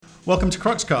Welcome to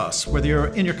Cruxcast. Whether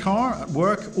you're in your car, at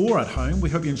work, or at home,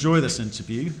 we hope you enjoy this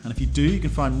interview. And if you do, you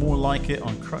can find more like it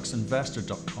on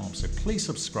cruxinvestor.com. So please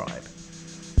subscribe.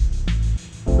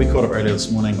 We caught up earlier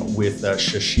this morning with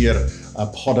Shashir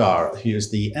Poddar, who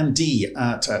is the MD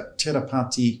at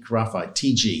Tirupati Graphite,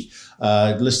 TG,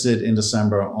 listed in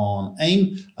December on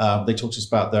AIM. They talked to us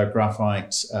about their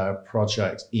graphite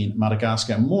project in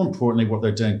Madagascar, and more importantly, what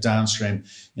they're doing downstream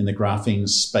in the graphene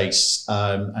space,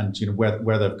 and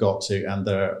where they've got to, and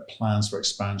their plans for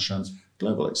expansion,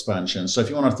 global expansion. So if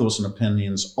you want our thoughts and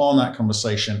opinions on that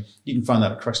conversation, you can find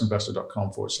that at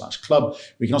cruxinvestor.com/club.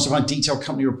 We can also find detailed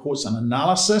company reports and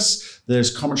analysis.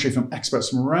 There's commentary from experts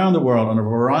from around the world on a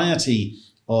variety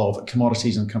of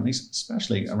commodities and companies,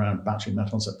 especially around battery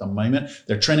metals at the moment.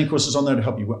 There are training courses on there to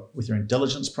help you with your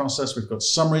diligence process. We've got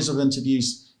summaries of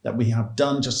interviews that we have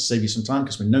done just to save you some time,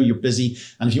 because we know you're busy.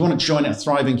 And if you want to join a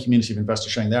thriving community of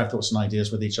investors sharing their thoughts and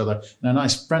ideas with each other in a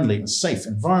nice, friendly and safe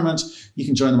environment, you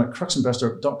can join them at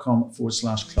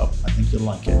cruxinvestor.com/club. I think you'll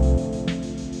like it.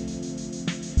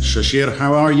 Shashir,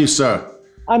 how are you, sir?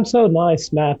 I'm so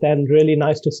nice, Matt, and really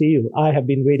nice to see you. I have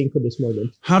been waiting for this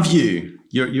moment. Have you?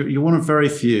 You're one of very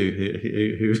few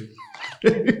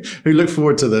who look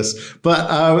forward to this.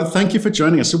 But thank you for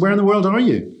joining us. So where in the world are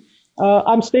you?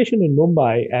 I'm stationed in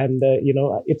Mumbai, and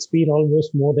it's been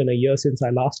almost more than a year since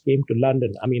I last came to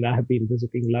London. I mean, I have been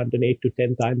visiting London 8 to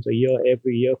 10 times a year,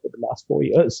 every year for the last 4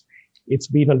 years. It's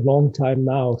been a long time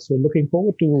now, so looking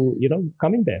forward to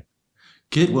coming there.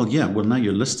 Good. Well, yeah. Well, now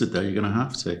you're listed there, you're going to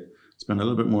have to spend a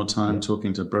little bit more time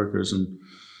talking to brokers and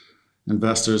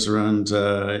investors around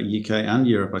UK and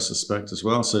Europe, I suspect, as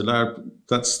well. So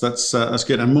that's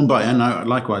good. And Mumbai, and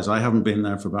likewise, I haven't been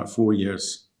there for about 4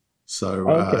 years. So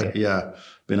yeah,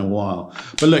 been a while.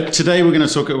 But look, today we'll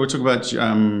talk about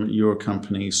your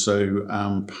company. So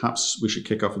perhaps we should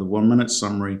kick off with a 1-minute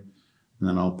summary, and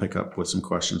then I'll pick up with some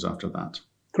questions after that.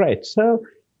 Great. So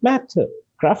Matt,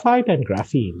 graphite and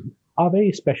graphene are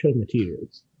very special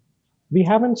materials. We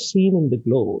haven't seen in the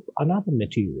globe another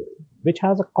material which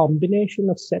has a combination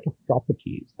of set of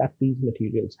properties that these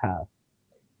materials have.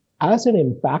 As an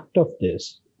impact of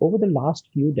this, over the last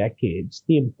few decades,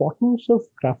 the importance of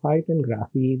graphite and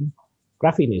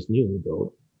graphene is new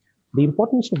though, the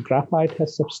importance of graphite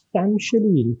has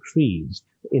substantially increased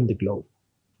in the globe.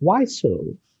 Why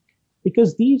so?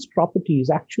 Because these properties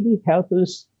actually help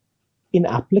us in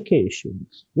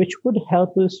applications which would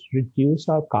help us reduce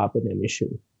our carbon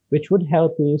emission, which would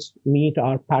help us meet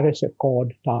our Paris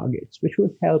Accord targets, which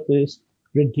would help us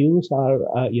reduce our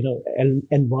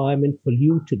environment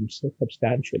pollutants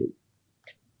substantially.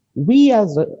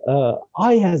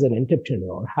 I as an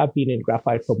entrepreneur have been in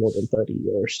graphite for more than 30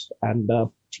 years, and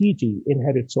TG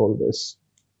inherits all this.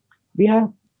 We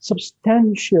have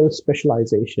substantial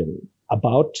specialization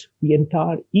about the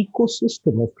entire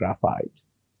ecosystem of graphite.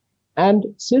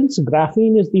 And since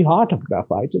graphene is the heart of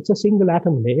graphite, it's a single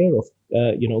atom layer of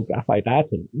graphite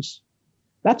atoms.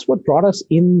 That's what brought us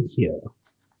in here.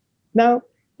 Now,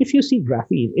 if you see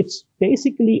graphene, it's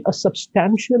basically a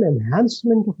substantial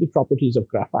enhancement of the properties of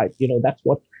graphite. That's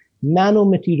what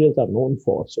nanomaterials are known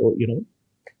for. So,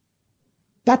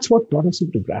 that's what brought us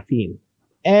into graphene.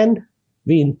 And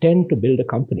we intend to build a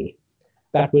company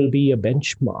that will be a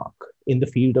benchmark in the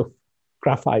field of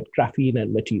graphite, graphene,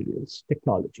 and materials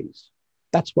technologies.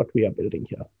 That's what we are building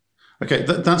here. Okay,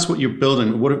 that's what you're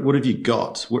building. What have you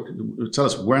got? Tell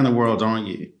us, where in the world are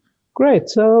you? Great.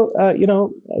 So,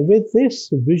 with this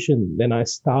vision, then I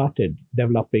started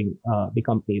developing the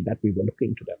company that we were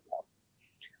looking to develop.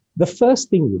 The first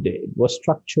thing we did was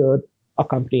structured a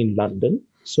company in London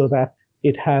so that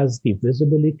it has the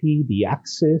visibility, the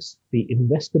access, the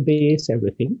investor base,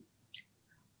 everything.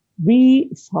 We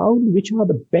found which are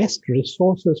the best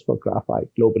resources for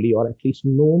graphite globally, or at least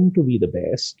known to be the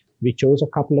best. We chose a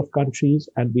couple of countries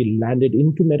and we landed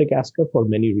into Madagascar for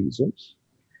many reasons.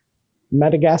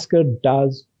 Madagascar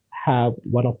does have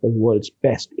one of the world's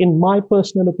best. In my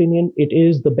personal opinion, it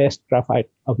is the best graphite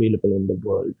available in the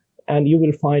world. And you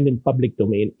will find in public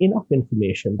domain enough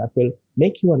information that will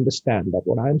make you understand that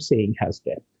what I'm saying has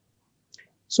depth.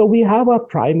 So we have our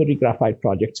primary graphite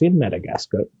projects in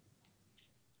Madagascar.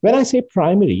 When I say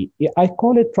primary, I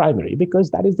call it primary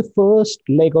because that is the first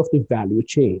leg of the value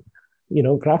chain.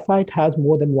 Graphite has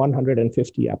more than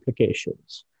 150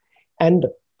 applications. And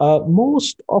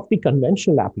most of the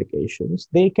conventional applications,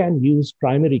 they can use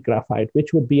primary graphite,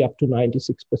 which would be up to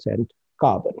 96%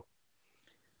 carbon.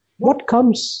 What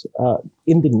comes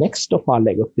in the next of our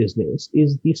leg of business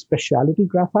is the specialty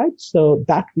graphite. So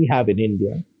that we have in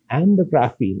India, and the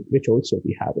graphene, which also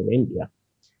we have in India.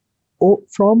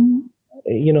 From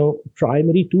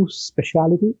primary to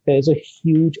specialty. There's a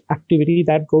huge activity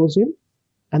that goes in,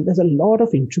 and there's a lot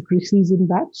of intricacies in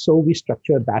that. So we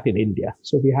structured that in India.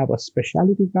 So we have a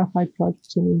specialty graphite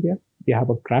project in India. We have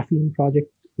a graphene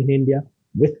project in India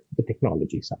with the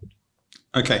technology side.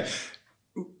 Okay.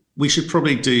 We should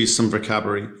probably do some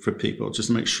vocabulary for people just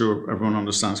to make sure everyone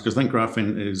understands, because I think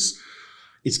graphene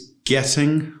it's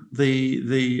getting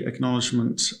the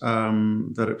acknowledgement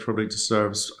that it probably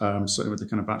deserves, certainly with the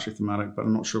kind of battery thematic, but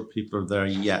I'm not sure people are there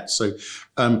yet. So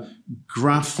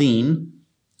graphene,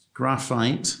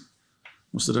 graphite,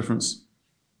 what's the difference?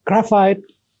 Graphite,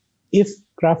 if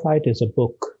graphite is a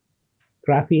book,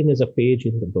 graphene is a page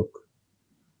in the book,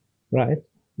 right?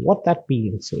 What that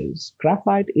means is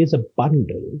graphite is a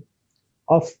bundle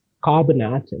of carbon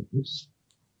atoms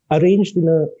arranged in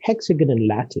a hexagonal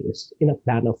lattice in a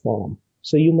planar form.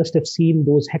 So you must have seen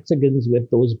those hexagons with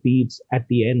those beads at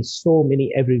the end, so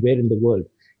many everywhere in the world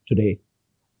today.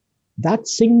 That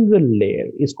single layer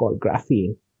is called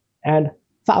graphene, and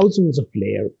thousands of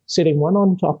layers sitting one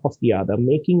on top of the other,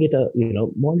 making it a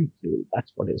molecule.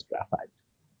 That's what is graphite.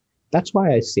 That's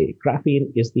why I say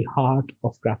graphene is the heart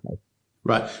of graphite.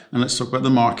 Right. And let's talk about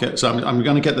the market. So I'm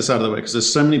going to get this out of the way because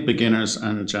there's so many beginners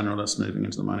and generalists moving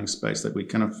into the mining space that we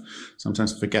kind of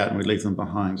sometimes forget and we leave them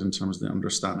behind in terms of the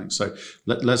understanding. So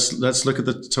let's look at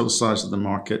the total size of the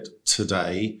market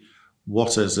today.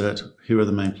 What is it? Who are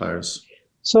the main players?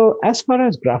 So as far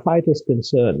as graphite is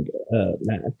concerned,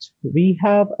 Matt, we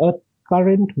have a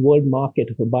current world market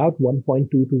of about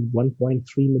 1.2 to 1.3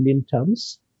 million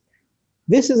tons.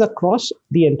 This is across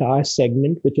the entire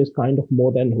segment, which is kind of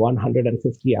more than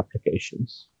 150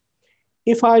 applications.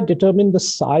 If I determine the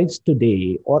size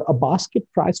today or a basket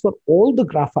price for all the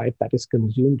graphite that is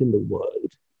consumed in the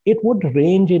world, it would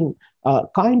range in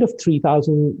kind of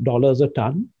 $3,000 a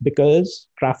ton, because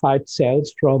graphite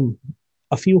sells from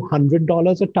a few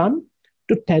 $100s a ton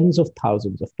to tens of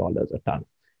thousands of dollars a ton.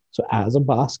 So as a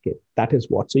basket, that is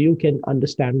what. So you can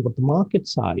understand what the market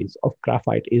size of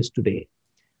graphite is today.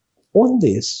 On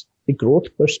this, the growth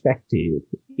perspective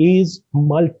is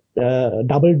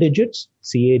double digits,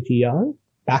 CAGR,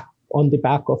 back on the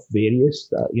back of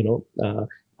various,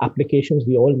 applications.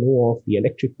 We all know of the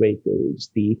electric vehicles,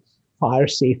 the fire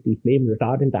safety, flame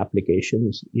retardant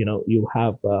applications. You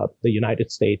have the United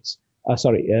States,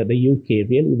 the UK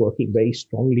really working very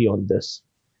strongly on this,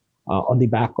 on the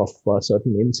back of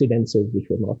certain incidences which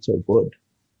were not so good.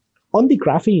 On the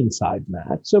graphene side,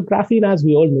 Matt, so graphene, as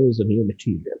we all know, is a new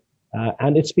material.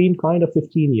 And it's been kind of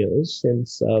 15 years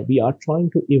since we are trying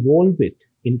to evolve it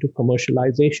into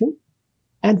commercialization.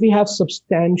 And we have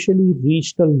substantially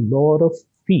reached a lot of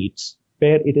feats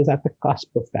where it is at the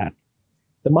cusp of that.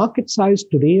 The market size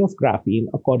today of graphene,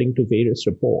 according to various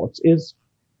reports, is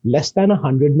less than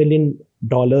 $100 million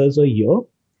a year,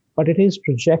 but it is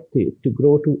projected to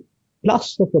grow to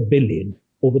plus of $1 billion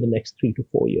over the next 3 to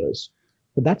 4 years.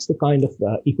 So that's the kind of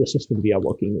ecosystem we are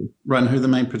working in. Right, and who are the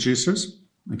main producers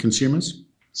and consumers?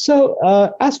 So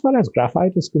as far as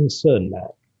graphite is concerned,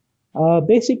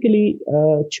 basically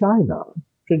China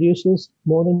produces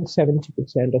more than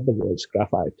 70% of the world's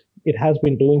graphite. It has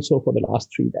been doing so for the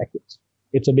last 3 decades.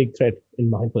 It's a big threat in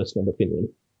my personal opinion.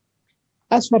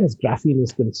 As far as graphene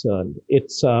is concerned,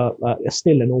 it's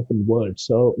still an open world.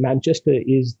 So Manchester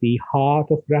is the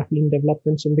heart of graphene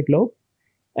developments in the globe.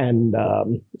 And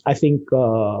I think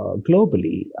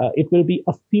globally, it will be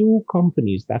a few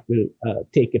companies that will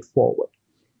take it forward.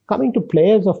 Coming to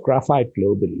players of graphite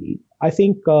globally, I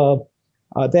think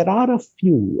there are a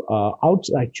few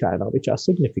outside China which are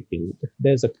significant.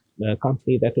 There's a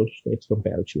company that originates from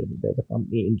Belgium. There's a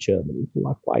company in Germany who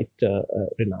are quite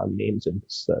renowned names in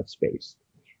this space.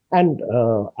 And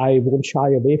I won't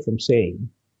shy away from saying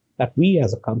that we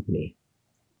as a company,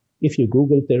 if you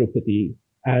Google Tirupati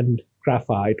and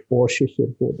graphite or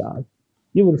Shishir Kodai,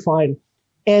 you will find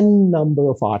n number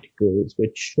of articles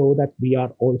which show that we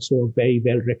are also a very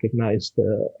well recognized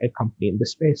company in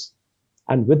this space.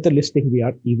 And with the listing, we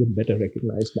are even better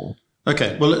recognized now.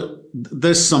 Okay, well,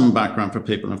 there's some background for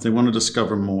people. If they want to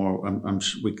discover more, I'm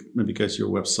sure we maybe go to your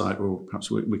website, or perhaps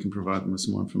we can provide them with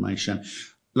some more information.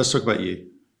 Let's talk about you.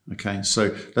 Okay,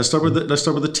 so let's start with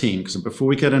the team, because before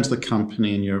we get into the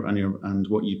company and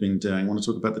what you've been doing, I want to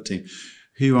talk about the team.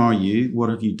 Who are you? What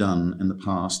have you done in the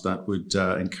past that would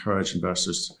encourage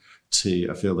investors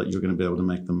to feel that you're going to be able to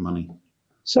make them money?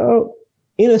 So,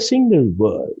 in a single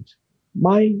word,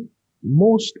 my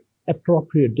most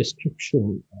appropriate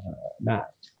description,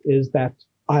 Matt, is that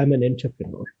I'm an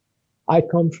entrepreneur. I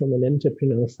come from an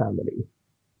entrepreneur family.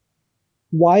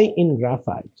 Why in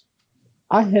graphite?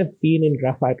 I have been in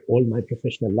graphite all my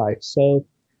professional life. So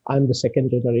I'm the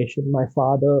second generation. My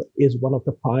father is one of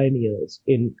the pioneers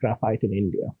in graphite in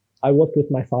India. I worked with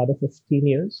my father for 15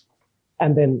 years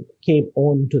and then came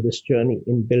on to this journey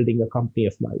in building a company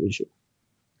of my vision.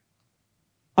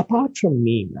 Apart from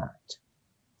me, Matt,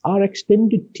 our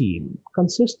extended team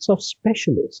consists of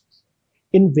specialists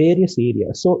in various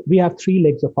areas. So we have three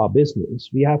legs of our business.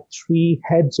 We have three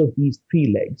heads of these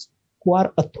three legs who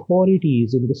are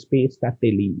authorities in the space that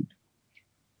they lead.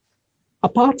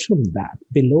 Apart from that,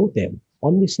 below them,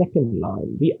 on the second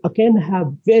line, we again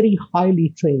have very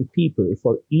highly trained people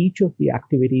for each of the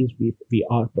activities we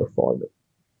are performing.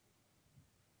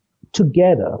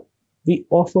 Together, we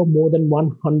offer more than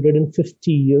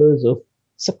 150 years of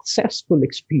successful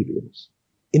experience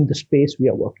in the space we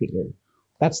are working in.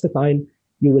 That's the kind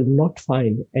you will not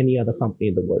find any other company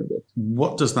in the world with.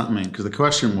 What does that mean? Because the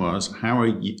question was,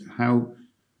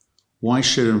 why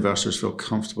should investors feel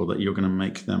comfortable that you're going to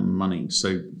make them money?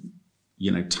 So,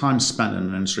 time spent in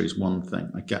an industry is one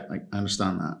thing. I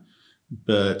understand that.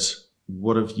 But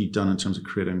what have you done in terms of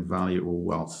creating value or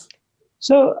wealth?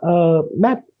 So,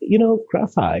 Matt,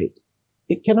 graphite,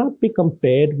 it cannot be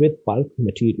compared with bulk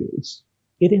materials.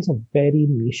 It is a very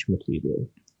niche material.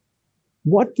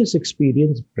 What this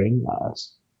experience brings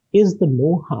us is the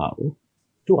know-how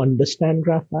to understand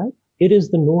graphite. It is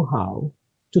the know-how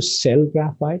to sell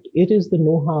graphite. It is the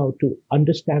know-how to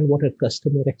understand what a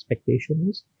customer expectation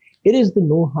is. It is the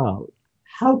know-how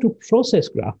how to process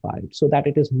graphite so that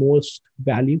it is most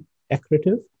value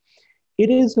accretive. It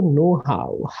is a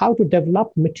know-how how to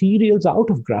develop materials out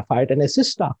of graphite and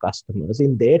assist our customers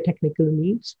in their technical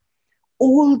needs.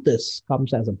 All this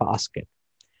comes as a basket.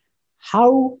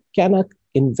 How can an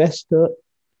investor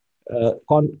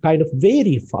kind of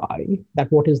verify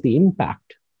that what is the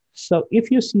impact? So if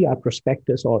you see our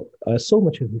prospectus or so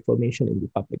much of information in the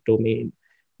public domain,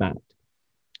 Matt,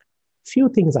 few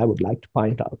things I would like to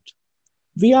point out.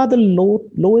 We are the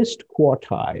lowest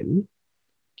quartile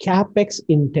CapEx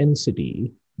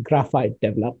intensity graphite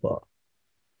developer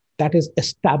that is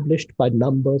established by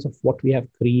numbers of what we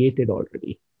have created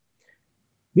already.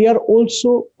 We are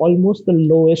also almost the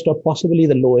lowest or possibly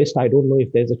the lowest. I don't know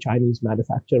if there's a Chinese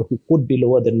manufacturer who could be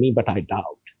lower than me, but I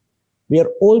doubt. We are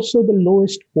also the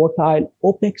lowest quartile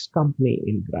OPEX company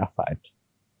in graphite.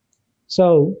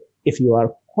 So if you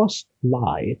are cost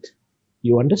light,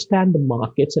 you understand the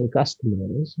markets and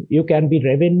customers, you can be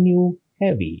revenue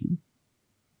heavy.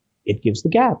 It gives the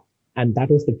gap. And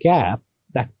that is the gap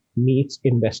that meets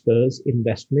investors'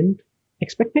 investment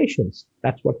expectations.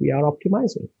 That's what we are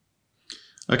optimizing.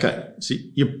 Okay, so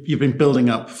you've been building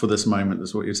up for this moment,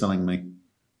 is what you're telling me.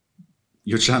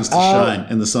 Your chance to shine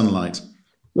in the sunlight.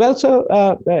 Well, so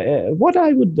what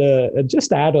I would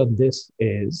just add on this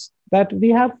is that we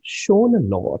have shown a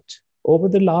lot over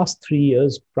the last 3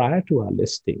 years prior to our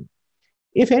listing.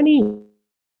 If any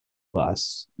of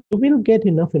us, you will get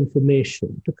enough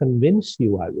information to convince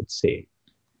you, I would say,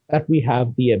 that we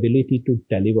have the ability to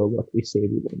deliver what we say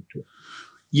we want to.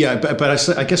 Yeah, but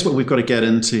I guess what we've got to get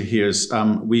into here is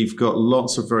we've got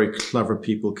lots of very clever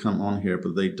people come on here,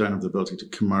 but they don't have the ability to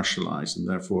commercialize and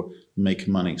therefore make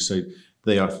money. So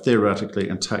they are theoretically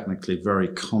and technically very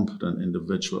competent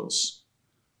individuals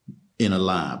in a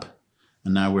lab.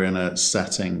 And now we're in a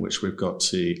setting which we've got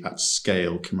to, at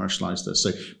scale, commercialize this.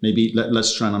 So maybe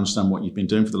let's try and understand what you've been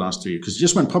doing for the last 3 years. Because you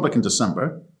just went public in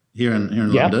December here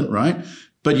in London, right?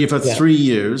 But you've had 3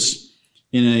 years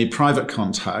in a private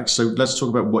context. So let's talk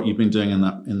about what you've been doing in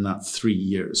that 3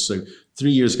 years. So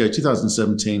 3 years ago,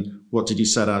 2017, what did you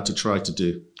set out to try to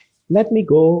do? Let me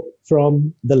go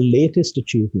from the latest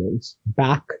achievements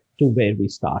back to where we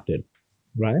started,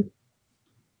 right?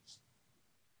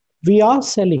 We are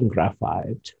selling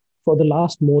graphite for the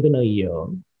last more than a year,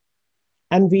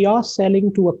 and we are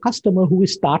selling to a customer who we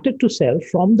started to sell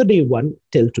from the day one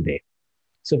till today.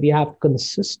 So we have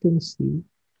consistency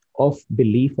of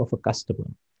belief of a customer.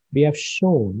 We have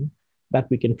shown that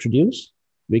we can produce,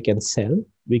 we can sell,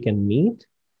 we can meet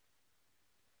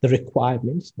the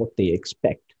requirements, what they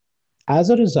expect. As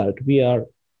a result, we are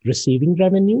receiving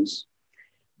revenues.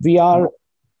 We are,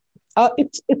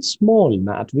 it's small,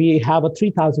 Matt. We have a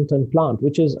 3,000 ton plant,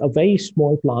 which is a very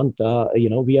small plant.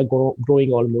 We are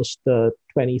growing almost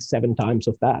 27 times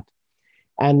of that.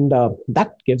 And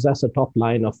that gives us a top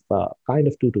line of kind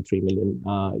of 2 to 3 million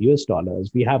US dollars.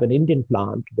 We have an Indian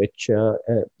plant which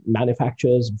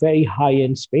manufactures very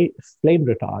high-end flame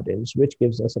retardants, which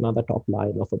gives us another top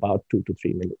line of about 2 to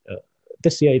 3 million.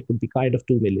 This year, it would be kind of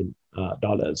 $2 million.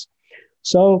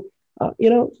 So,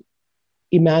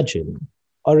 imagine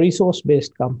a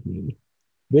resource-based company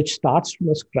which starts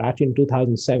from scratch in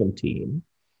 2017,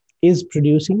 is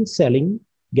producing, selling,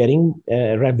 getting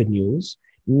revenues,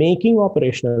 making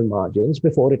operational margins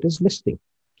before it is listing.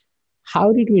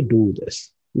 How did we do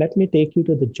this? Let me take you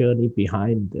to the journey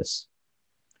behind this.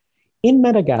 In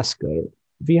Madagascar,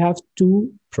 we have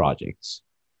two projects.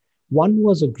 One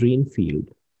was a greenfield.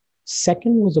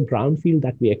 Second was a brownfield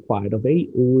that we acquired, a very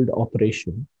old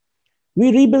operation.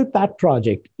 We rebuilt that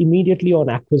project immediately on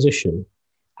acquisition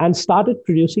and started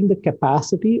producing the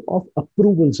capacity of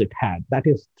approvals it had. That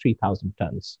is 3,000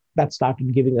 tons. That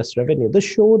started giving us revenue.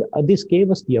 This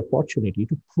gave us the opportunity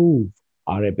to prove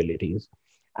our abilities.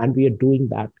 And we are doing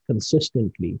that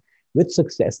consistently with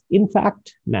success. In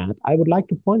fact, Nat, I would like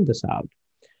to point this out.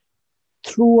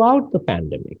 Throughout the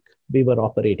pandemic, we were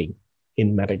operating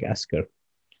in Madagascar.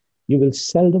 You will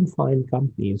seldom find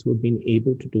companies who have been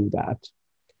able to do that.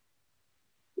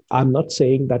 I'm not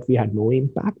saying that we had no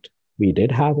impact. We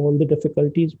did have all the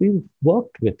difficulties. We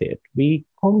worked with it. We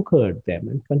conquered them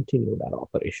and continued our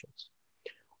operations.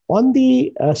 On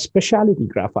the specialty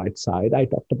graphite side, I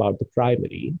talked about the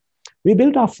primary. We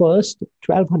built our first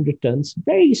 1,200 tons,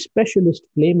 very specialist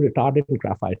flame retardant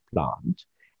graphite plant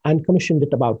and commissioned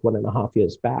it about 1.5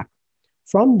 years back.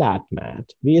 From that,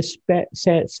 Matt, we are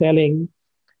selling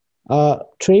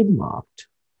trademarked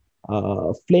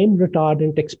flame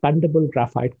retardant expandable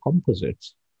graphite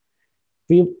composites.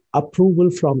 We have approval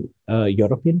from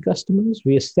European customers.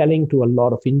 We are selling to a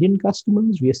lot of Indian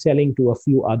customers. We are selling to a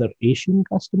few other Asian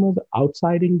customers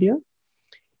outside India.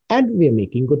 And we are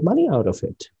making good money out of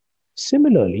it.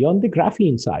 Similarly, on the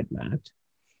graphene side, Matt,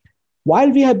 while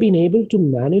we have been able to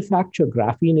manufacture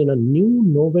graphene in a new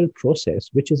novel process,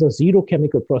 which is a zero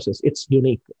chemical process, it's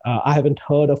unique. I haven't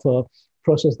heard of a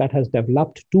process that has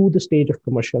developed to the stage of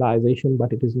commercialization,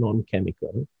 but it is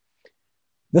non-chemical.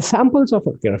 The samples of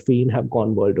graphene have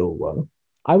gone world over.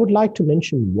 I would like to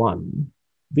mention one.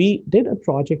 We did a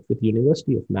project with the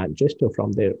University of Manchester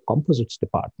from their composites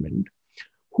department,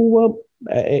 who were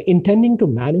intending to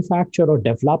manufacture or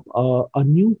develop a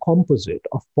new composite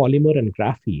of polymer and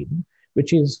graphene,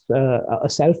 which is a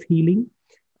self-healing,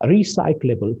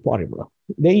 recyclable polymer.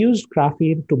 They used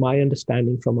graphene, to my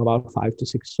understanding, from about 5 to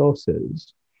 6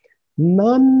 sources.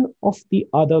 None of the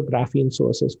other graphene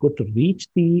sources could reach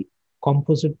the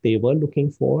composite they were looking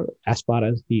for as far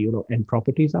as the end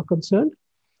properties are concerned.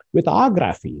 With our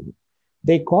graphene,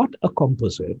 they got a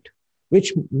composite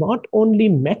which not only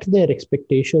met their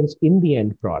expectations in the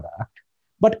end product,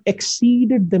 but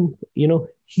exceeded them,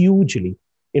 hugely.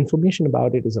 Information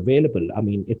about it is available. I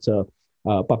mean, it's a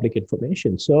public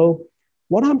information. So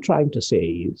what I'm trying to say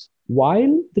is,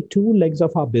 while the two legs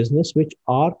of our business, which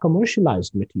are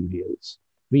commercialized materials,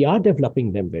 we are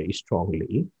developing them very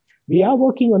strongly. We are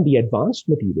working on the advanced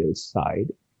materials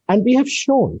side, and we have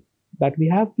shown that we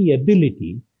have the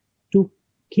ability to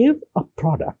give a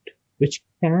product which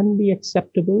can be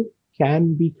acceptable,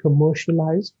 can be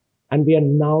commercialized, and we are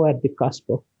now at the cusp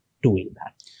of doing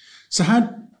that. So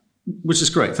which is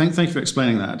great. Thank you for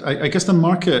explaining that. I guess the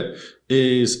market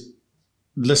is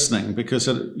listening because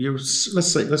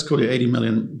let's call it 80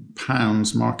 million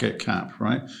pounds market cap,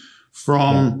 right?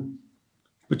 From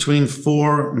between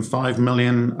 4 and 5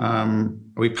 million, are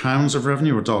we pounds of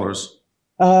revenue or dollars?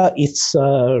 It's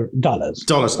dollars.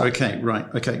 Dollars. Okay, right.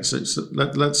 Okay, so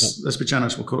let's be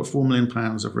generous. We'll call it 4 million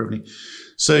pounds of revenue.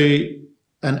 So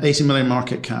an 80 million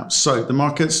market cap. So the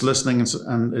market's listening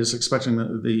and is expecting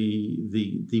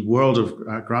the world of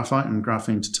graphite and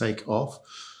graphene to take off.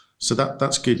 So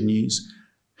that's good news.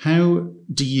 How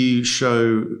do you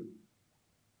show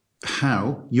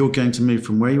how you're going to move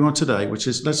from where you are today, which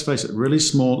is, let's face it, really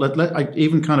small,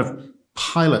 even kind of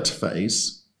pilot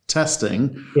phase,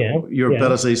 testing your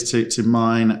abilities to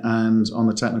mine and on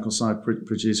the technical side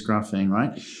produce graphene,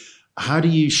 right? How do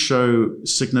you show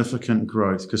significant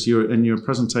growth? Because in your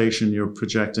presentation, you're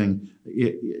projecting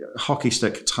hockey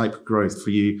stick type growth for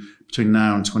you between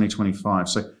now and 2025.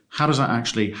 So how does that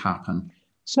actually happen?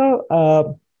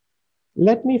 So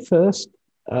let me first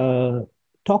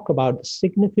talk about the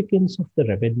significance of the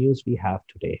revenues we have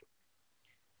today.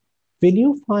 Will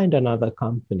you find another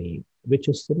company which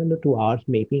is similar to ours,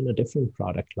 maybe in a different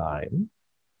product line,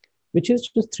 which is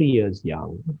just 3 years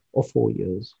young or 4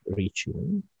 years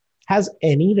reaching, has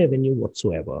any revenue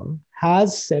whatsoever,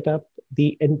 has set up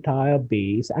the entire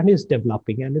base and is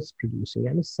developing and is producing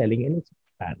and is selling and is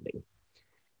expanding?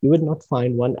 You will not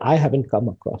find one. I haven't come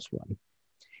across one.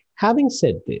 Having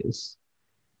said this,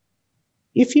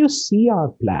 if you see our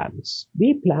plans,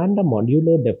 we planned a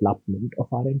modular development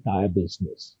of our entire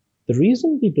business. The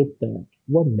reason we did that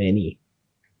were many.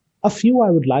 A few I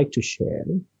would like to share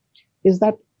is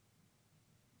that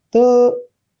the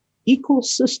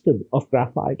ecosystem of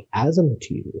graphite as a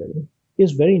material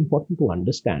is very important to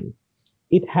understand.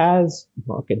 It has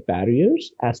market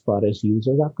barriers as far as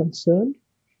users are concerned.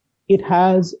 It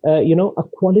has, a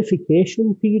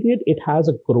qualification period. It has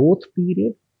a growth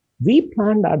period. We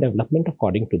planned our development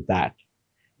according to that.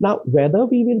 Now, whether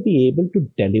we will be able to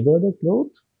deliver the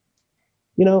growth,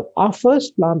 our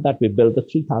first plant that we built, the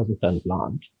 3,000-ton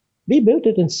plant, we built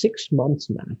it in 6 months,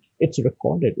 Matt. It's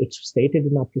recorded. It's stated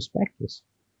in our prospectus.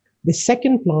 The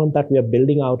second plant that we are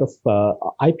building out of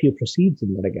IPO proceeds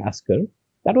in Madagascar,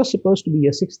 that was supposed to be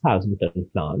a 6,000-ton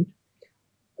plant.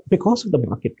 Because of the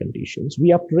market conditions, we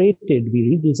upgraded,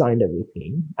 we redesigned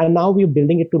everything, and now we're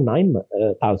building it to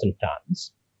 9,000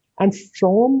 tons. And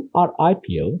from our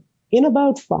IPO, in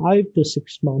about 5 to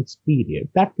 6 months period,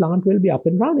 that plant will be up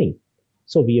and running.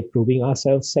 So we are proving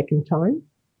ourselves second time.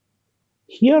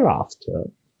 Hereafter,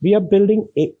 we are building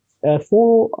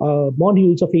 4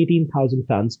 modules of 18,000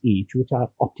 tons each, which are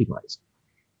optimized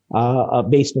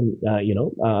based on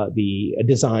the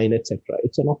design, etc.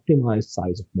 It's an optimized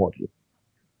size of module.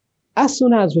 As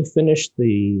soon as we finish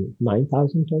the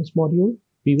 9,000 tons module,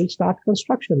 we will start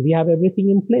construction. We have everything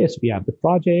in place. We have the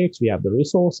projects, we have the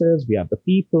resources, we have the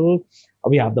people,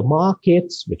 we have the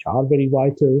markets, which are very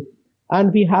vital,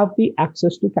 and we have the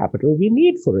access to capital we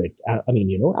need for it.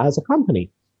 As a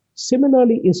company.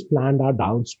 Similarly is planned our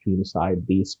downstream side,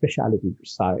 the specialty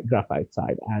side, graphite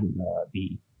side, and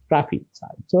the graphene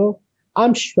side. So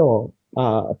I'm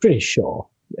pretty sure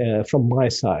from my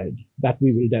side that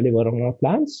we will deliver on our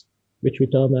plans, which we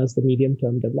term as the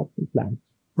medium-term development plan.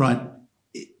 Right.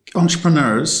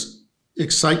 Entrepreneurs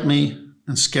excite me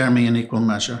and scare me in equal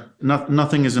measure.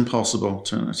 Nothing is impossible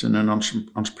in an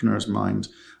entrepreneur's mind.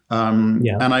 And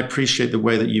I appreciate the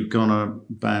way that you've gone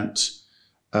about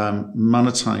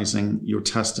monetizing your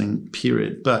testing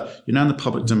period. But you're now in the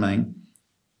public domain.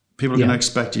 People are going to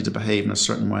expect you to behave in a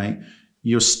certain way.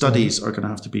 Your studies are going to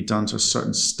have to be done to a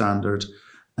certain standard.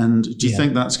 And do you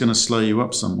think that's going to slow you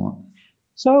up somewhat?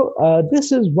 So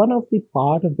this is one of the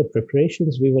part of the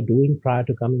preparations we were doing prior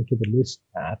to coming to the list,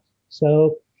 Matt.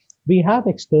 So we have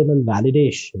external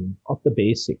validation of the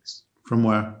basics. From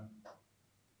where?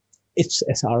 It's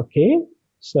SRK.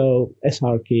 So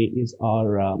SRK is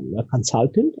our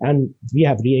consultant, and we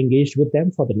have re-engaged with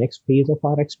them for the next phase of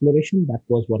our exploration. That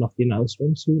was one of the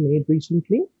announcements we made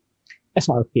recently.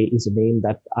 SRK is a name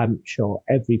that I'm sure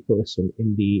every person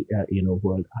in the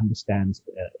world understands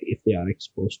if they are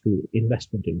exposed to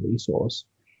investment in resource.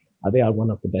 They are one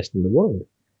of the best in the world.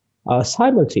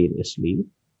 Simultaneously,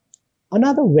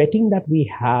 another vetting that we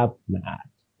have, Matt,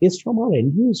 is from our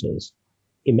end users.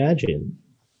 Imagine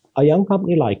a young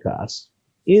company like us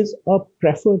is a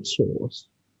preferred source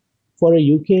for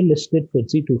a UK-listed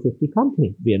FTSE 250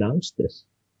 company. We announced this.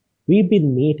 We've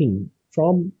been meeting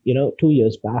from, 2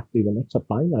 years back, we were not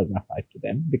supplying our graphite to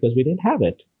them because we didn't have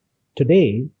it.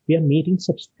 Today, we are meeting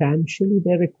substantially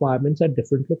their requirements at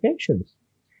different locations.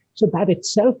 So that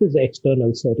itself is an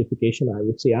external certification, I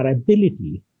would say. Our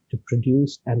ability to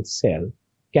produce and sell,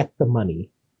 get the money,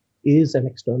 is an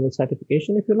external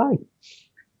certification, if you like.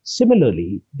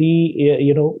 Similarly,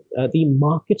 the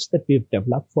markets that we've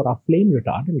developed for our flame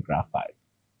retardant graphite.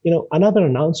 Another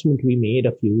announcement we made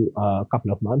a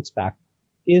couple of months back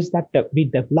is that we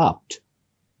developed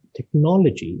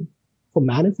technology for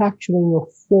manufacturing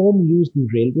of foam used in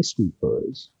railway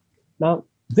sleepers. Now,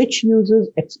 which uses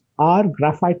our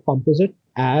graphite composite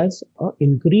as an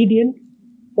ingredient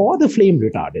for the flame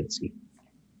retardancy.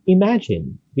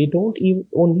 Imagine we don't even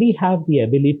only have the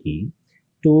ability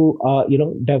to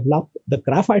develop the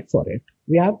graphite for it.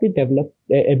 We have the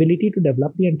ability to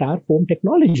develop the entire foam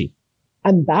technology.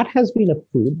 And that has been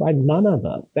approved by none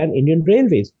other than Indian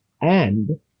Railways. And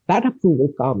that approval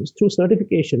comes through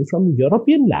certification from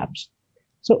European labs.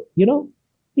 So,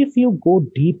 if you go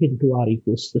deep into our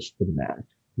ecosystem, Matt,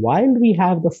 while we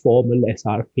have the formal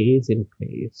SRKs in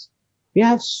place, we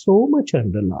have so much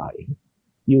underlying.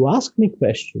 You ask me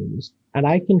questions and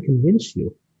I can convince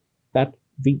you that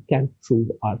we can prove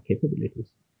our capabilities.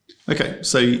 Okay,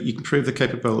 so you can prove the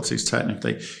capabilities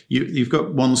technically. You've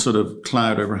got one sort of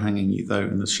cloud overhanging you, though,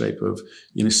 in the shape of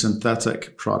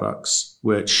synthetic products,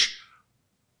 which,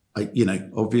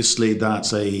 obviously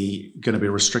that's going to be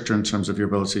a restrictor in terms of your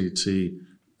ability to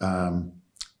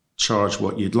charge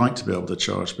what you'd like to be able to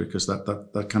charge, because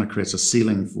that kind of creates a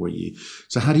ceiling for you.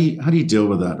 So how do you deal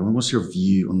with that? I mean, what's your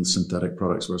view on the synthetic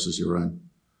products versus your own?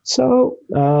 So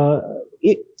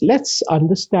let's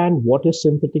understand what is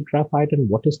synthetic graphite and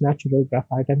what is natural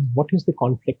graphite and what is the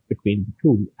conflict between the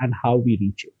two and how we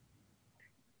reach it.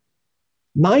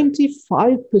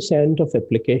 95% of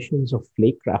applications of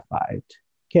flake graphite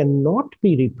cannot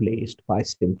be replaced by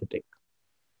synthetic,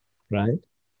 right?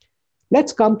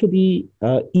 Let's come to the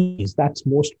EVs. That's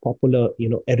most popular,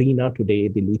 arena today,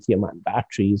 the lithium-ion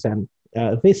batteries. And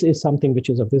this is something which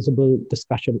is a visible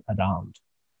discussion around.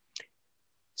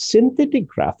 Synthetic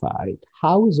graphite,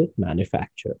 how is it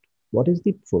manufactured? What is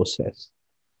the process?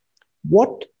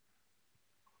 What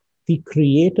the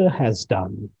creator has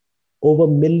done over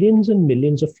millions and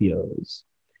millions of years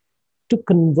to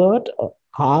convert a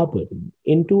carbon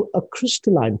into a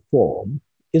crystalline form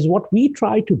is what we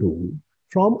try to do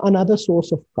from another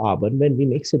source of carbon when we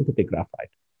make synthetic graphite.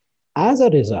 As a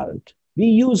result, we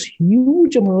use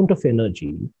huge amount of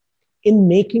energy in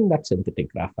making that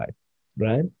synthetic graphite,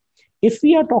 right? If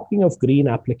we are talking of green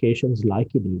applications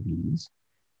like in EVs,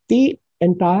 the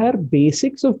entire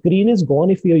basics of green is gone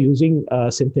if we are using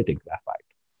synthetic graphite.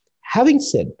 Having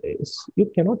said this, you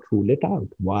cannot rule it out.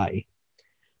 Why?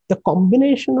 The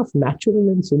combination of natural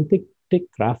and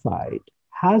synthetic graphite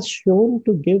has shown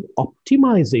to give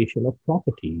optimization of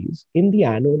properties in the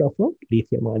anode of a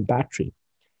lithium-ion battery.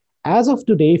 As of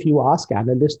today, if you ask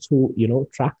analysts who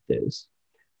track this,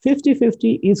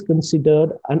 50-50 is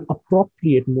considered an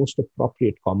most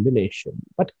appropriate combination.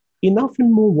 But enough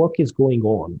and more work is going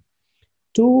on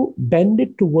to bend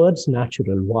it towards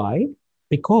natural. Why?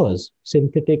 Because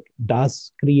synthetic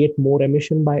does create more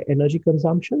emission by energy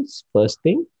consumptions, first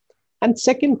thing. And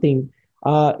second thing,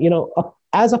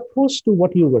 as opposed to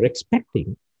what you were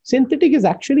expecting, synthetic is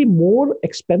actually more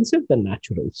expensive than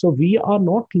natural. So we are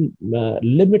not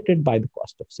limited by the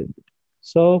cost of synthetic.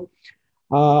 So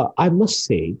I must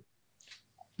say,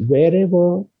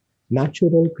 wherever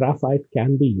natural graphite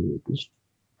can be used,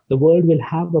 the world will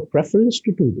have a preference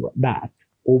to do that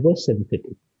over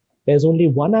synthetic. There's only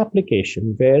one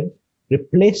application where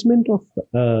replacement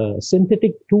of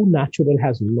synthetic to natural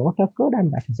has not occurred,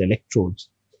 and that is electrodes.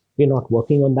 We're not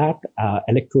working on that.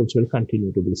 Electrodes will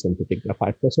continue to be synthetic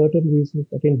graphite for certain reasons,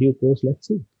 but in due course, let's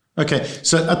see. Okay,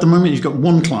 so at the moment, you've got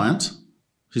one client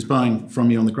who's buying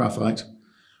from you on the graphite.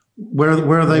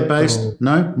 Where are they based?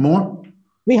 No? More?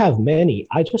 We have many.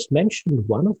 I just mentioned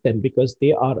one of them because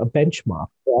they are a benchmark.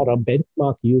 They are a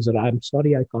benchmark user. I'm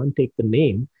sorry, I can't take the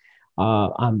name.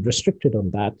 I'm restricted on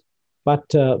that.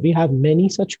 But we have many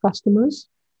such customers.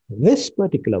 This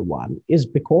particular one is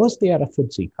because they are a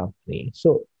FTSE company.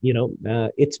 So,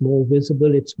 it's more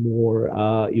visible. It's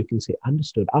more, you can say,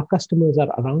 understood. Our customers are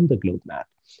around the globe, Matt.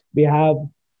 We have,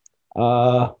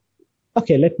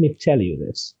 okay, let me tell you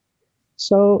this.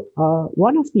 So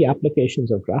one of the applications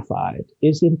of graphite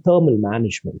is in thermal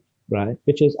management, right?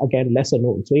 Which is, again, lesser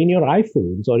known. So in your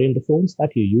iPhones or in the phones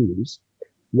that you use,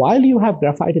 while you have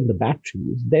graphite in the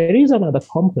batteries, there is another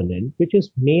component which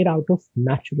is made out of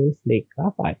natural flake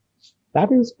graphite.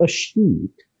 That is a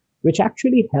sheet which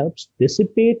actually helps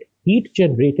dissipate heat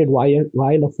generated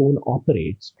while a phone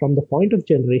operates from the point of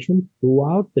generation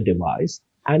throughout the device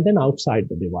and then outside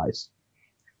the device.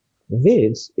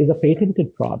 This is a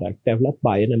patented product developed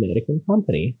by an American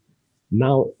company.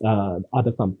 Now,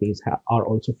 other companies are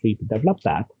also free to develop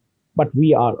that, but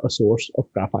we are a source of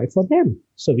graphite for them.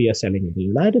 So we are selling in the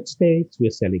United States, we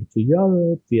are selling to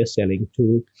Europe, we are selling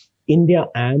to India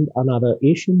and another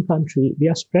Asian country. We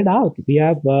are spread out. We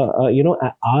have,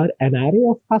 an array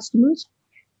of customers.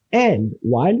 And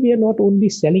while we are not only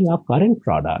selling our current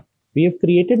product, we have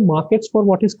created markets for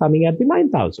what is coming at the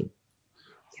 9,000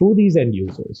 through these end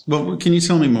users. Well, can you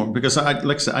tell me more? Because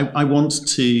I want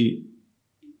to.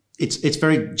 It's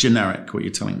very generic what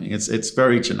you're telling me. It's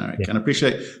very generic, and I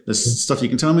appreciate there's stuff you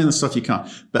can tell me and the stuff you can't.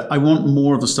 But I want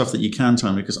more of the stuff that you can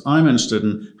tell me because I'm interested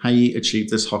in how you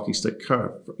achieve this hockey stick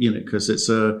curve. Because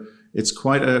it's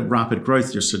quite a rapid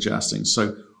growth you're suggesting.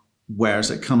 So where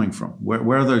is it coming from?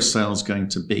 Where are those sales going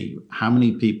to be? How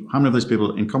many of those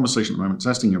people in conversation at the moment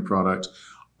testing your product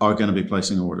are going to be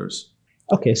placing orders?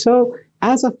 Okay, so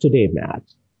as of today, Matt,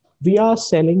 we are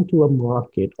selling to a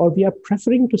market, or we are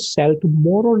preferring to sell to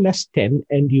more or less 10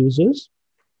 end users.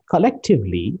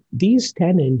 Collectively, these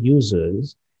 10 end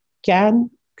users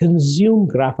can consume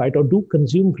graphite or do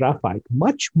consume graphite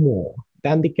much more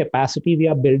than the capacity we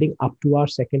are building up to our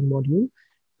second module.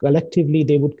 Collectively,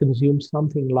 they would consume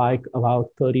something like about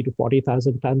 30 to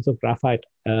 40,000 tons of graphite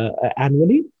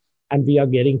annually, and we are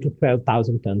getting to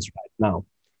 12,000 tons right now.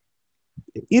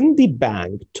 In the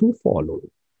bank to follow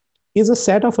is a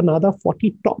set of another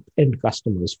 40 top end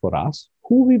customers for us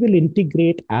who we will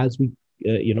integrate as we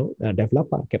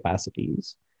develop our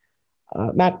capacities.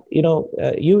 Matt,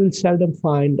 you will seldom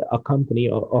find a company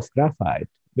of graphite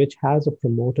which has a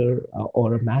promoter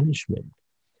or a management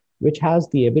which has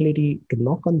the ability to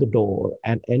knock on the door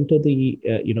and enter the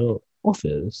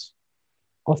office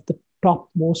of the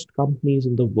topmost companies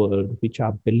in the world, which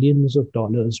are billions of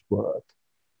dollars worth,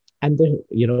 and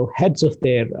the heads of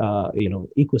their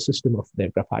ecosystem of their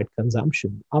graphite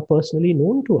consumption are personally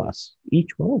known to us,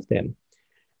 each one of them.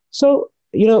 So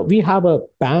we have a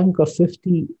bank of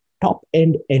 50 top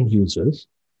end users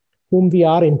whom we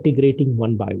are integrating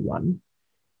one by one.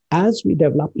 As we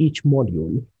develop each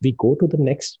module, we go to the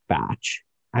next batch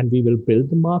and we will build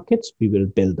the markets, we will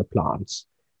build the plants.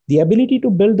 The ability to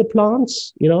build the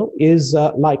plants, is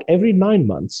like every 9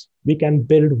 months, we can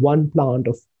build one plant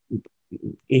of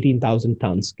 18,000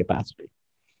 tons capacity.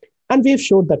 And we've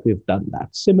showed that we've done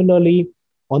that. Similarly,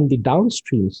 on the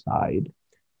downstream side,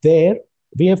 there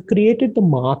we have created the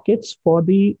markets for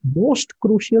the most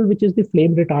crucial, which is the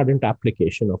flame retardant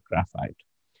application of graphite.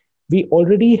 We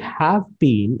already have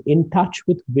been in touch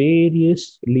with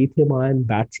various lithium-ion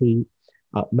battery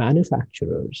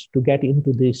manufacturers to get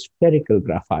into this spherical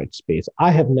graphite space.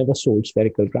 I have never sold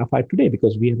spherical graphite today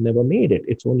because we have never made it.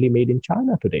 It's only made in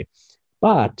China today.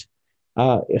 But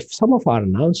if some of our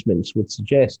announcements would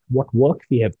suggest what work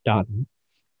we have done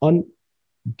on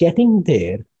getting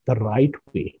there the right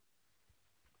way.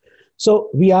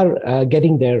 So we are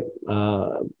getting there.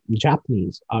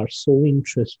 Japanese are so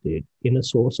interested in a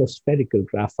source of spherical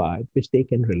graphite, which they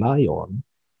can rely on,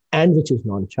 and which is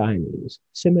non-Chinese.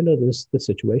 Similar is the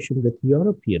situation with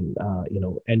European,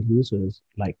 end users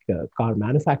like car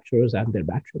manufacturers and their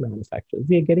battery manufacturers.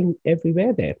 We are getting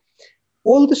everywhere there.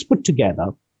 All this put together,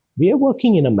 we are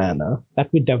working in a manner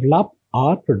that we develop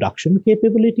our production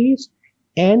capabilities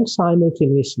and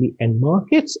simultaneously end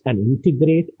markets and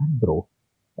integrate and grow.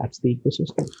 That's the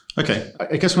ecosystem. Okay.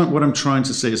 I guess what I'm trying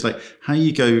to say is like how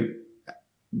you go,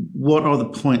 what are the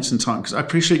points in time? Because I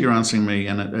appreciate you're answering me,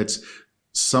 and it's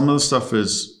some of the stuff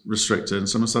is restricted and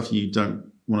some of the stuff you don't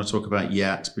want to talk about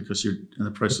yet because you're in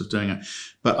the process of doing it.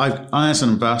 But I as an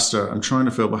investor, I'm trying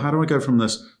to feel, well, how do I go from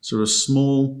this sort of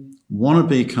small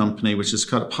wannabe company, which is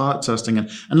kind of part testing, and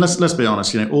let's be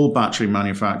honest, all battery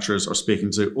manufacturers are speaking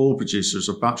to all producers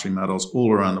of battery metals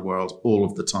all around the world, all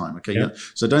of the time. Okay. Yeah.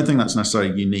 So I don't think that's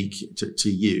necessarily unique to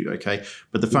you. Okay.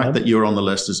 But the fact that you're on the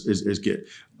list is good.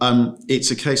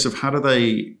 It's a case of how do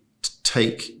they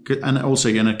take, and also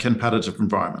in a competitive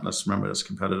environment, let's remember it's a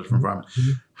competitive environment.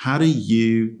 Mm-hmm. How do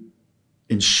you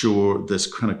ensure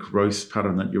this kind of growth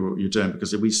pattern that you're doing?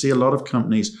 Because we see a lot of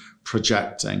companies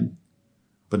projecting,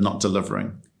 but not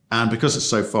delivering. And because it's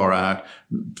so far out,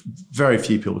 very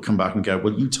few people come back and go,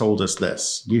 well, you told us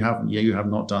this. You have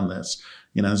not done this.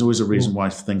 There's always a reason why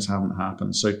things haven't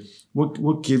happened. So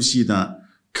what gives you that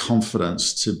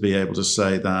confidence to be able to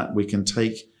say that we can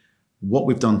take what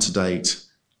we've done to date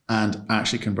and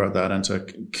actually convert that into a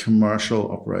commercial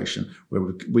operation where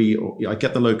I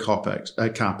get the low capex,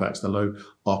 the low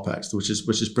OPEX, which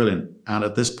is brilliant. And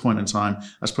at this point in time,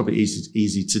 that's probably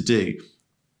easy to do.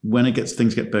 When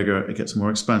things get bigger, it gets more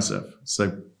expensive.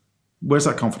 So where's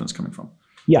that confidence coming from?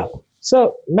 Yeah.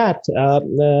 So Matt,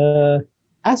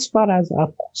 as far as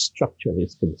our cost structure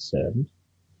is concerned,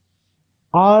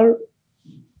 our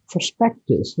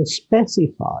prospectus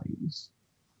specifies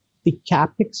the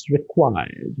capex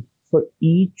required for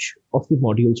each of the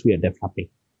modules we are developing,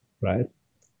 right?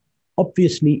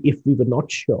 Obviously, if we were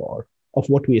not sure of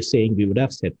what we are saying, we would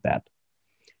have said that.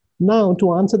 Now,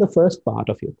 to answer the first part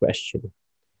of your question,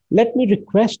 let me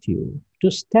request you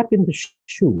to step in the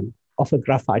shoe of a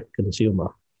graphite consumer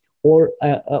or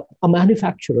a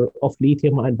manufacturer of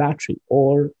lithium-ion battery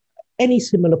or any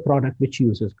similar product which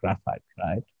uses graphite,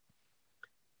 right?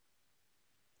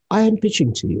 I am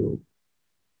pitching to you.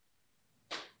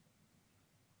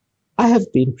 I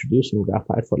have been producing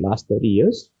graphite for the last 30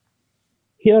 years.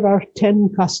 Here are 10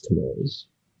 customers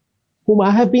whom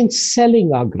I have been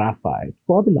selling our graphite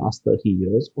for the last 30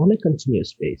 years on a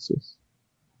continuous basis.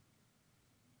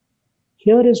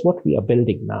 Here is what we are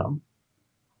building now.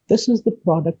 This is the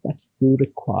product that you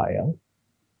require.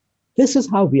 This is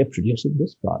how we are producing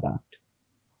this product.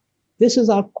 This is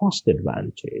our cost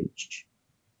advantage.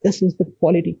 This is the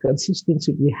quality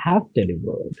consistency we have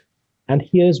delivered. And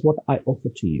here's what I offer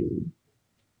to you,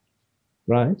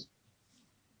 right?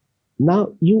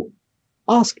 Now you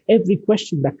ask every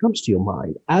question that comes to your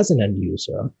mind as an end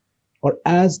user or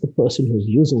as the person who's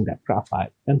using that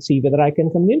graphite and see whether I can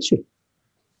convince you.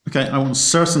 Okay, I want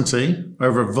certainty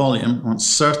over volume. I want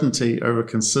certainty over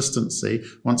consistency. I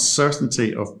want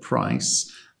certainty of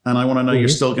price. And I want to know you're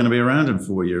still going to be around in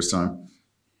 4 years' time.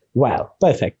 Well,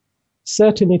 perfect.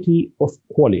 Certainty of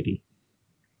quality.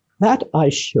 That I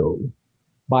show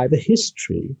by the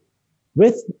history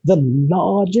with the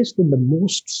largest and the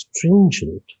most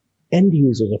stringent end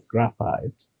users of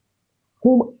graphite,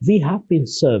 whom we have been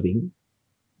serving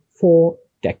for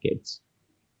decades.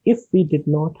 If we did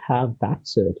not have that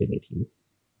certainty,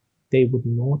 they would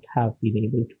not have been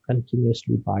able to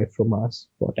continuously buy from us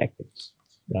for decades,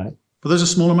 right? But those are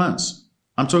small amounts.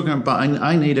 I'm talking about,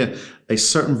 I need a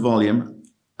certain volume,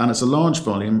 and it's a large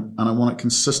volume, and I want it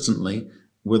consistently,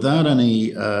 without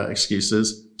any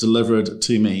excuses, delivered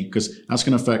to me, because that's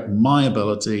going to affect my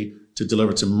ability to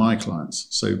deliver to my clients.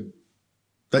 So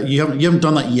that you haven't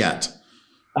done that yet.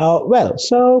 Well,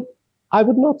 so I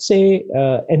would not say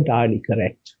entirely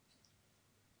correct.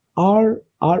 Our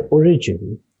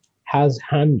origin has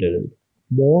handled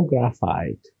more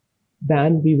graphite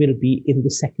than we will be in the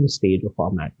second stage of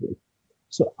our manual.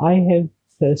 So I have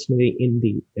personally in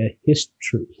the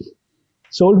history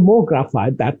sold more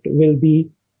graphite that will be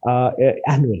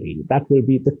annually. That will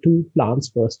be the two plants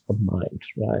first combined,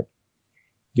 right?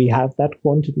 We have that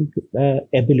quantity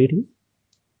ability.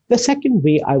 The second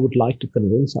way I would like to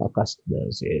convince our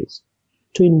customers is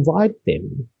to invite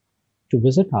them to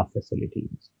visit our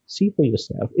facilities. See for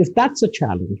yourself. If that's a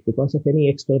challenge because of any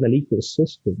external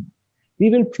ecosystem, we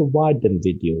will provide them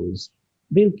videos.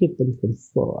 We'll give them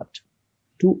comfort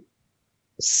to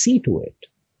see to it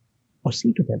or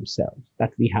see to themselves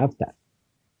that we have that.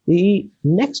 The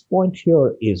next point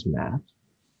here is, Matt,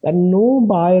 that no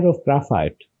buyer of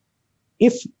graphite,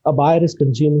 if a buyer is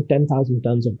consuming 10,000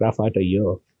 tons of graphite a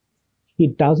year, he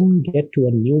doesn't get to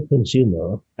a new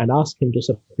consumer and ask him to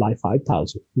supply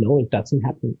 5,000. No, it doesn't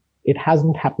happen. It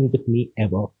hasn't happened with me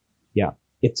ever. Yeah,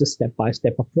 it's a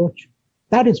step-by-step approach.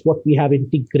 That is what we have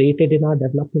integrated in our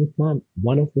development plan,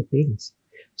 one of the things.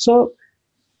 So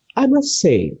I must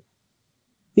say,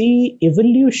 the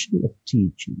evolution of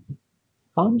TG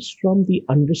comes from the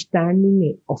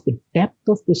understanding of the depth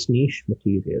of this niche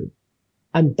material,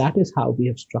 and that is how we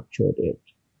have structured it.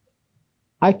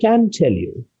 I can tell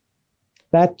you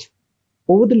that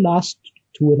over the last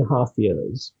 2.5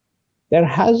 years, there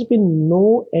has been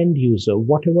no end user,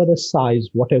 whatever the size,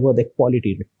 whatever the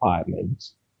quality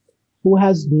requirements, who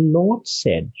has not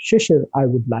said, Shishir, I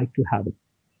would like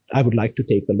to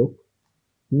take a look.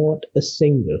 Not a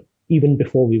single, even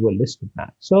before we were listed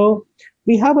that. So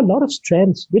we have a lot of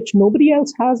strengths which nobody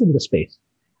else has in the space.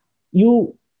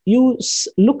 You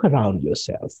look around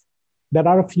yourself. There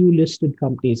are a few listed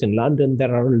companies in London.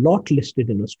 There are a lot listed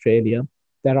in Australia.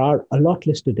 There are a lot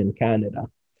listed in Canada.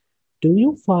 Do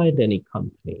you find any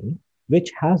company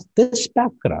which has this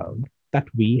background that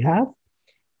we have?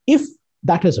 If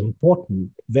that is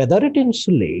important, whether it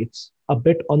insulates a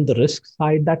bit on the risk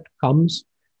side that comes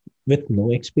with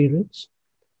no experience,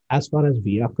 as far as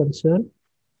we are concerned,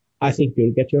 I think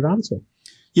you'll get your answer.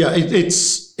 Yeah,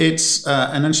 it's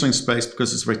an interesting space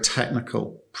because it's a very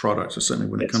technical product, or certainly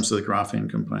when it comes to the graphene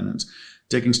components.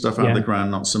 Digging stuff out of the ground,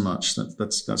 not so much.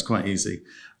 That's quite easy.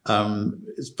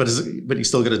 But you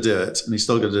still got to do it, and you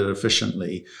still got to do it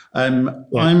efficiently. I'm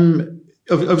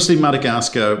obviously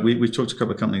Madagascar. We've talked to a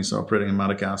couple of companies operating in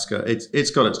Madagascar.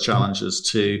 It's got its challenges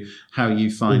too. How are you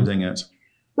finding it?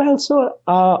 Well, so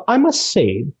I must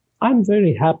say I'm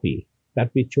very happy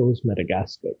that we chose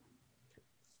Madagascar.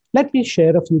 Let me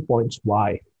share a few points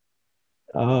why.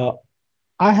 I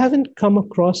haven't come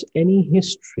across any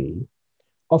history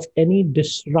of any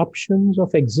disruptions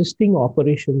of existing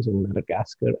operations in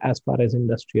Madagascar as far as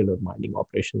industrial or mining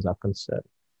operations are concerned.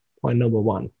 Point number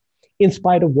one, in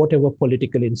spite of whatever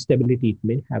political instability it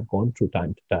may have gone through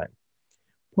time to time.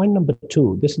 Point number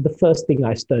two, this is the first thing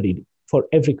I studied for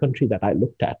every country that I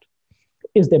looked at,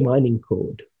 is the mining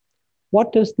code.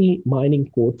 What does the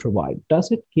mining code provide? Does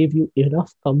it give you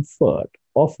enough comfort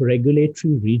of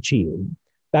regulatory regime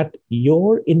that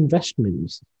your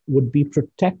investments would be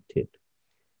protected?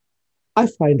 I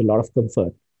find a lot of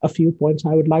comfort. A few points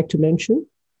I would like to mention.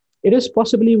 It is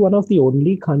possibly one of the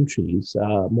only countries,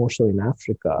 more so in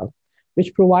Africa,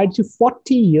 which provides you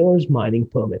 40 years mining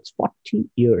permits, 40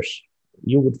 years.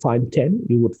 You would find 10,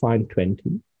 you would find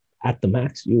 20. At the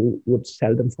max, you would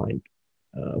seldom find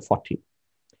 40.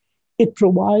 It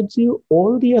provides you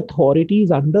all the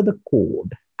authorities under the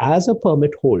code as a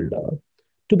permit holder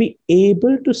to be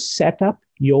able to set up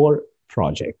your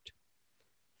project.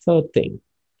 Third thing,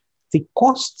 the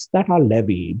costs that are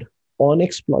levied on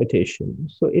exploitation.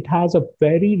 So it has a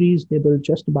very reasonable,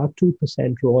 just about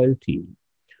 2% royalty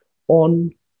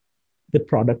on the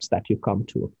products that you come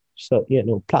to. So,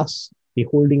 plus the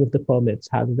holding of the permits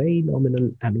have very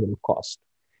nominal annual cost.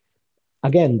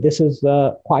 Again, this is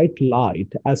quite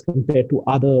light as compared to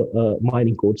other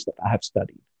mining codes that I have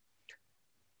studied.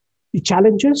 The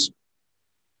challenges,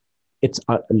 it's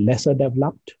lesser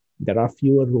developed. There are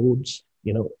fewer roads.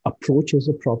 Approach is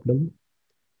a problem.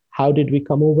 How did we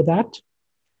come over that?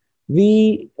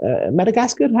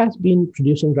 Madagascar has been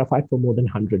producing graphite for more than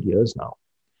 100 years now.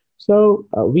 So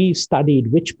we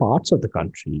studied which parts of the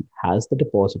country has the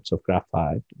deposits of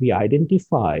graphite. We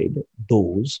identified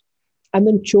those and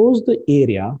then chose the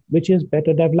area which is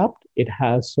better developed. It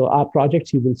has, so our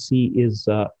projects you will see is,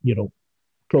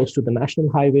 close to the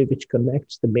national highway, which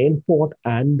connects the main port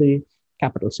and the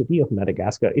capital city of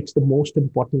Madagascar. It's the most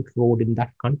important road in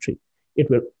that country. It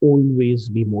will always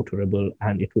be motorable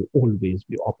and it will always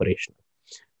be operational.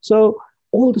 So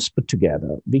all this put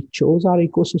together, we chose our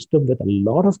ecosystem with a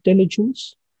lot of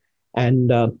diligence, and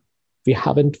we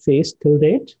haven't faced till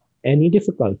date any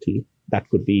difficulty that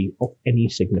could be of any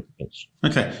significance.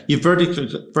 Okay, you've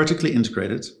vertically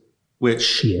integrated,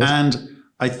 which, yes. And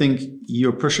I think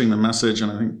you're pushing the message, and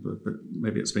I think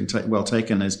maybe it's been well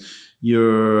taken, is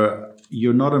you're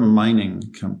not a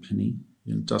mining company,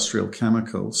 industrial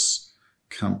chemicals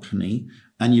company,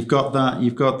 and you've got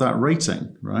that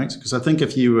rating, right? Because I think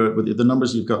if you were with the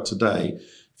numbers you've got today,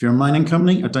 if you're a mining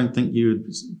company, I don't think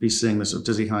you'd be seeing the sort of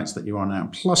dizzy heights that you are now.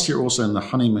 Plus, you're also in the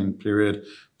honeymoon period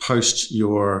post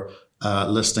your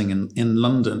listing in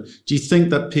London. Do you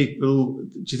think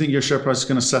your share price is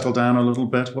going to settle down a little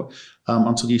bit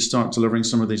until you start delivering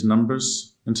some of these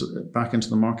numbers back into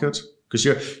the market? Because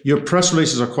your press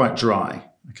releases are quite dry,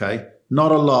 okay?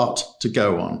 Not a lot to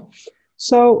go on.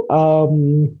 So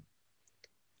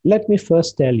let me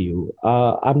first tell you,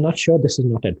 I'm not sure this is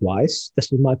not advice.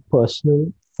 This is my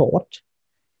personal thought,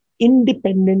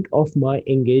 independent of my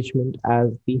engagement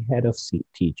as the head of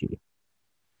TG.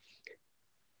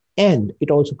 And it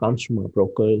also comes from our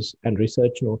brokers and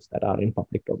research notes that are in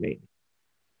public domain.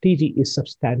 TG is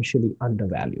substantially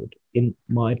undervalued in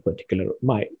my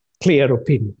clear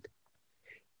opinion.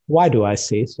 Why do I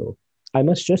say so? I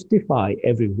must justify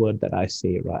every word that I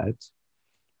say, right?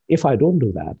 If I don't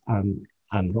do that,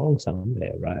 I'm wrong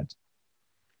somewhere, right?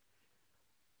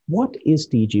 What is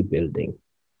TG building?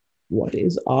 What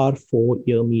is our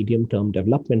 4-year medium-term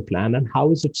development plan and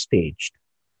how is it staged?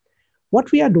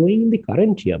 What we are doing in the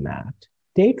current year, Matt,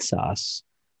 takes us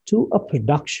to a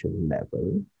production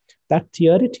level that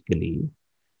theoretically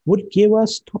would give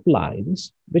us top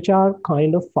lines, which are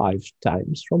kind of 5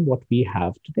 times from what we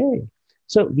have today.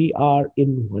 So we are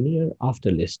in 1 year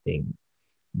after listing,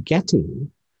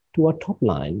 getting to a top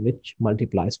line which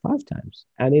multiplies 5 times.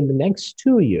 And in the next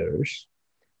 2 years,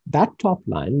 that top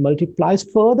line multiplies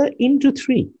further into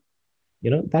 3.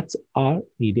 That's our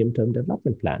medium-term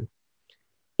development plan.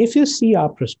 If you see our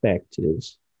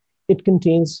prospectus, it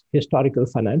contains historical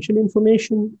financial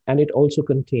information, and it also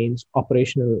contains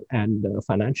operational and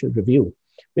financial review,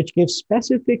 which gives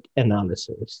specific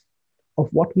analysis of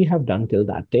what we have done till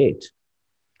that date.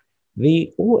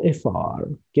 The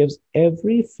OFR gives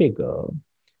every figure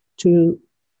to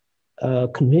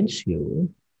convince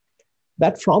you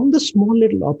that from the small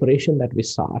little operation that we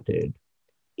started,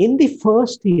 in the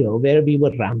first year where we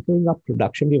were ramping up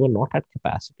production, we were not at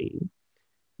capacity,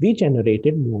 we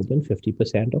generated more than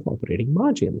 50% of operating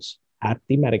margins at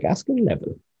the Madagascar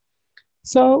level.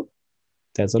 So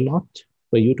there's a lot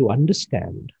for you to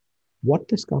understand what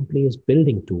this company is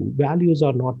building to. Values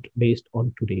are not based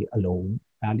on today alone.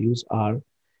 Values are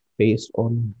based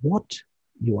on what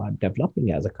you are developing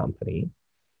as a company.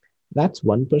 That's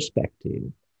one perspective.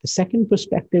 The second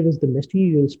perspective is the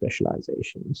material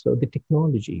specialization, so the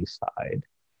technology side.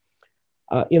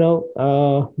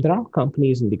 There are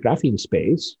companies in the graphene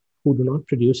space who do not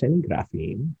produce any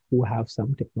graphene, who have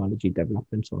some technology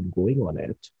developments ongoing on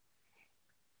it,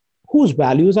 whose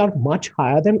values are much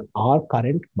higher than our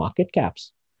current market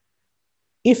caps.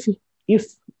 If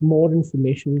more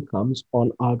information comes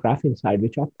on our graphene side,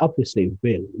 which obviously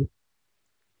will,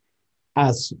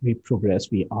 as we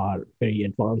progress, we are very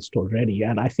advanced already.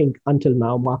 And I think until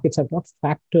now, markets have not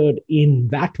factored in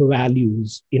that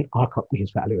values in our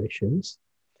company's valuations.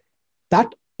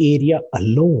 That area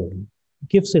alone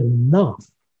gives enough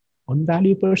on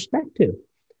value perspective.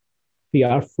 We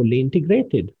are fully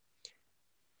integrated.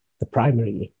 The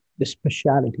primary, the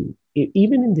specialty,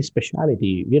 even in the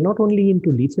specialty, we're not only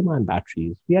into lithium-ion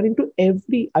batteries, we are into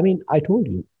I told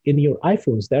you, in your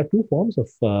iPhones, there are 2 forms of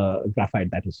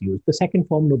graphite that is used. The second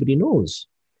form, nobody knows.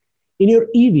 In your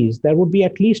EVs, there would be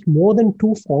at least more than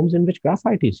 2 forms in which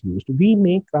graphite is used. We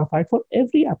make graphite for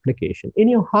every application. In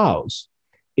your house,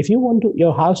 if you want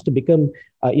your house to become,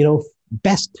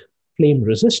 best flame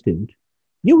resistant,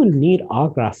 you will need our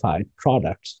graphite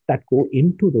products that go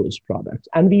into those products.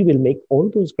 And we will make all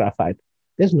those graphite.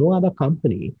 There's no other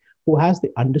company who has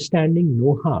the understanding,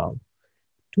 know-how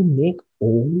to make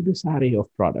all this array of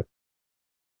products.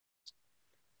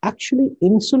 Actually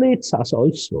insulates us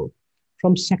also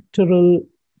from sectoral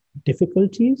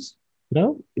difficulties.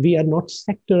 We are not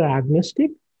sector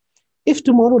agnostic. If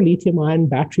tomorrow lithium ion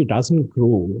battery doesn't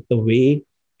grow the way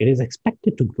it is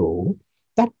expected to grow,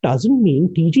 that doesn't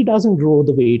mean TG doesn't grow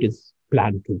the way it is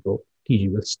planned to grow.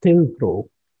 TG will still grow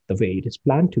the way it is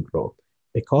planned to grow,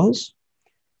 because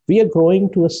we are growing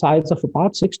to a size of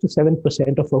about 6 to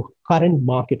 7% of our current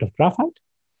market of graphite.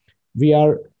 We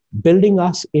are building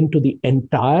us into the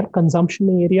entire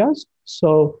consumption areas.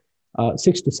 So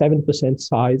 6 to 7%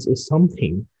 size is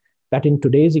something that in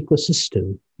today's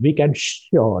ecosystem, we can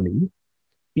surely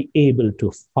be able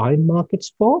to find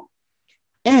markets for.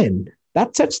 And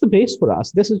that sets the base for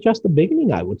us. This is just the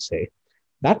beginning, I would say.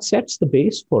 That sets the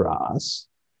base for us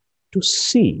to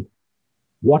see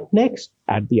what next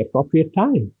at the appropriate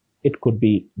time. It could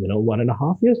be,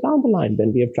 1.5 years down the line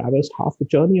when we have traversed half the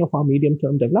journey of our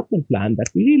medium-term development plan,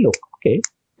 that we relook, okay,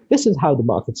 this is how the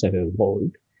markets have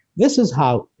evolved. This is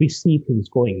how we see things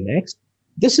going next.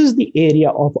 This is the area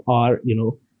of our,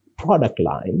 product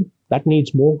line that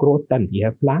needs more growth than we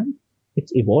have planned.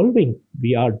 It's evolving.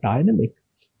 We are dynamic.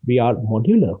 We are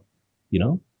modular,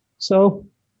 So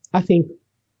I think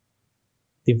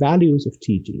the values of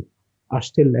TG are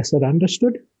still lesser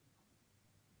understood.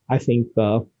 I think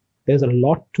there's a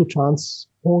lot to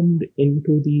transform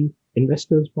into the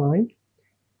investor's mind,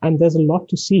 and there's a lot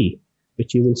to see,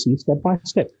 which you will see step by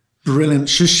step. Brilliant.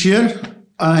 Shishir,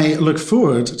 I look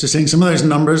forward to seeing some of those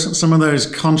numbers, some of those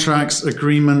contracts,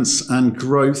 agreements, and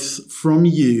growth from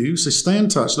you. So stay in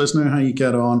touch. Let us know how you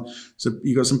get on. So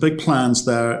you've got some big plans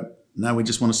there. Now we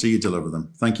just want to see you deliver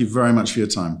them. Thank you very much for your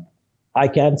time. I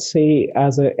can say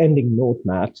as an ending note,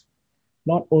 Matt,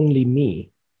 not only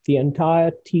me, the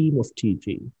entire team of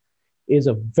TG is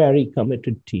a very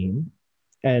committed team,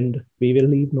 and we will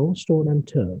leave no stone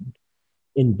unturned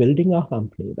in building our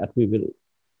company that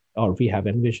we have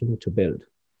envisioned to build.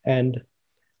 And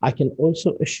I can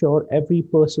also assure every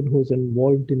person who's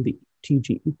involved in the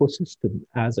TG ecosystem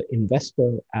as an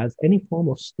investor, as any form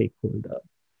of stakeholder,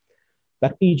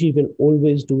 that TG will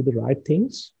always do the right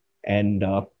things. And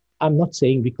I'm not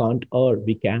saying we can't err,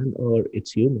 we can err,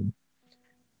 it's human.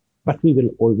 But we will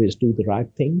always do the right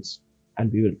things,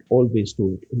 and we will always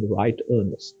do it in the right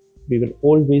earnest. We will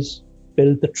always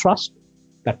build the trust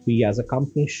that we as a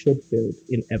company should build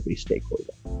in every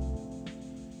stakeholder.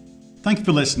 Thank you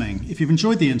for listening. If you've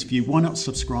enjoyed the interview, why not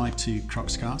subscribe to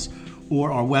Cruxcast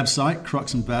or our website,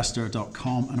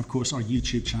 cruxinvestor.com, and of course our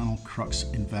YouTube channel, Crux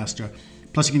Investor.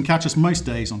 Plus you can catch us most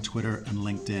days on Twitter and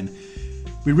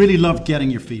LinkedIn. We really love getting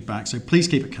your feedback, so please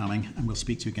keep it coming, and we'll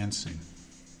speak to you again soon.